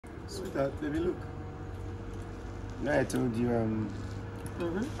Sweetheart, baby, look. Now I told you I'm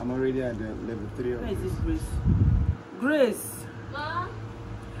already at the level 3 of Where is this Grace? Grace! Ma?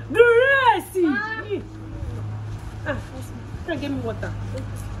 Grace! Ma? Can you give me water?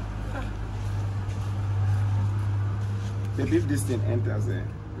 Baby, if this thing enters there,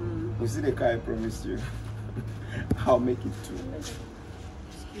 you see the car I promised you, I'll make it too.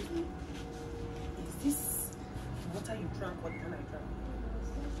 Excuse me. Is this water you drank? What can I drink?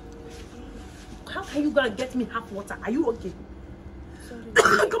 How can you go and get me half water? Are you okay? Sorry.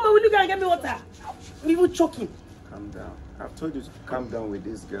 Come on, will you go and get me water? I'm even choking. Calm down. I've told you to calm down with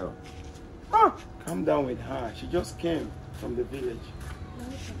this girl. Oh. Calm down with her. She just came from the village.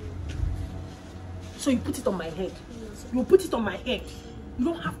 So you put it on my head. You put it on my head. You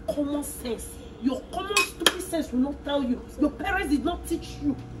don't have common sense. Your common stupid sense will not tell you. Your parents did not teach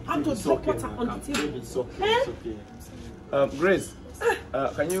you how to drop water on the table. It's okay. It's okay. Grace,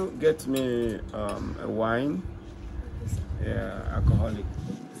 can you get me a wine? Yeah, alcoholic.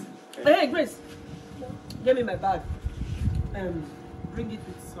 Okay. Hey, Grace, get me my bag. Bring it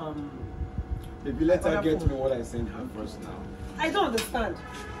with some. Baby, let her get me what I sent her first now. I don't understand.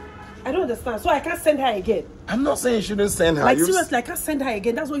 I don't understand. So I can't send her again. I'm not saying you shouldn't send her. Like seriously, I can't send her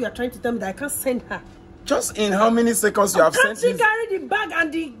again. That's what you are trying to tell me, that I can't send her. Just in how many seconds you have sent this? Can't she carry the bag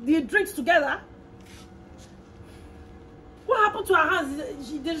and the drinks together? What happened to her hands?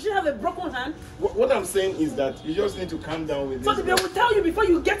 Did she have a broken hand? What I'm saying is that you just need to calm down with this. So they will tell you before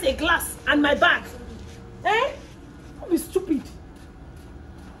you get a glass and my bag. Eh? Don't be stupid.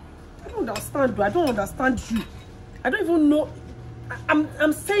 I don't understand you. I don't understand you. I don't even know.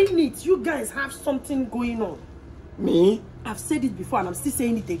 I'm saying it. You guys have something going on. Me? I've said it before and I'm still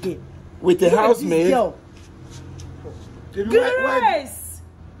saying it again. With the housemaid? Grace!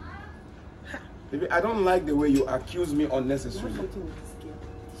 Baby, I don't like the way you accuse me unnecessarily. You have something with this girl.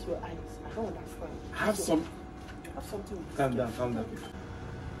 It's your eyes. I don't understand. Have some. Have something with this Calm girl. down, calm down.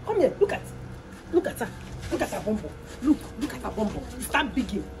 Come here. Look at her. Look at her bum bum. Look at her bum bum. Start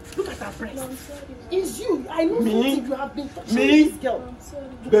bigging. Look at her breast. It's you. I know something you have been touching this girl.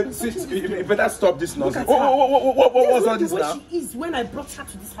 You better stop this nonsense. What was all this now? She is when I brought her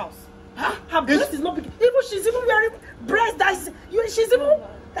to this house. Her breast is not big. She's even wearing breast that is. She's even.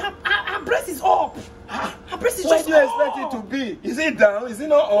 Her breast is up. Her breast is just up. Where do you expect it to be? Is it down? Is it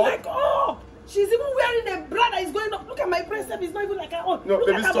not up? Like up. She's even wearing a bra that is going up. Look at my breast. It's not even like her own. No, Look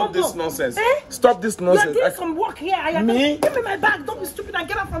baby, stop this nonsense. Eh? Stop this nonsense. You are doing some work here. Me? Give me my bag. Don't be stupid and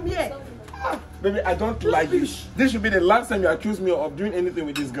get out from here. Baby, I don't like this. This should be the last time you accuse me of doing anything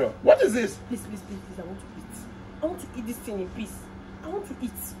with this girl. What is this? Please, I want to eat. I want to eat this thing in peace. I want to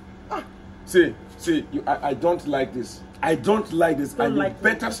eat. See, I don't like this. I don't like this. And you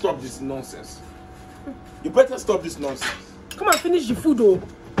better stop this nonsense. You better stop this nonsense. Come and finish the food, though.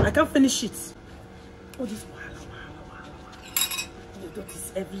 I can't finish it. All this wahala.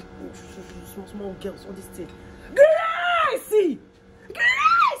 This every small girls, all this thing.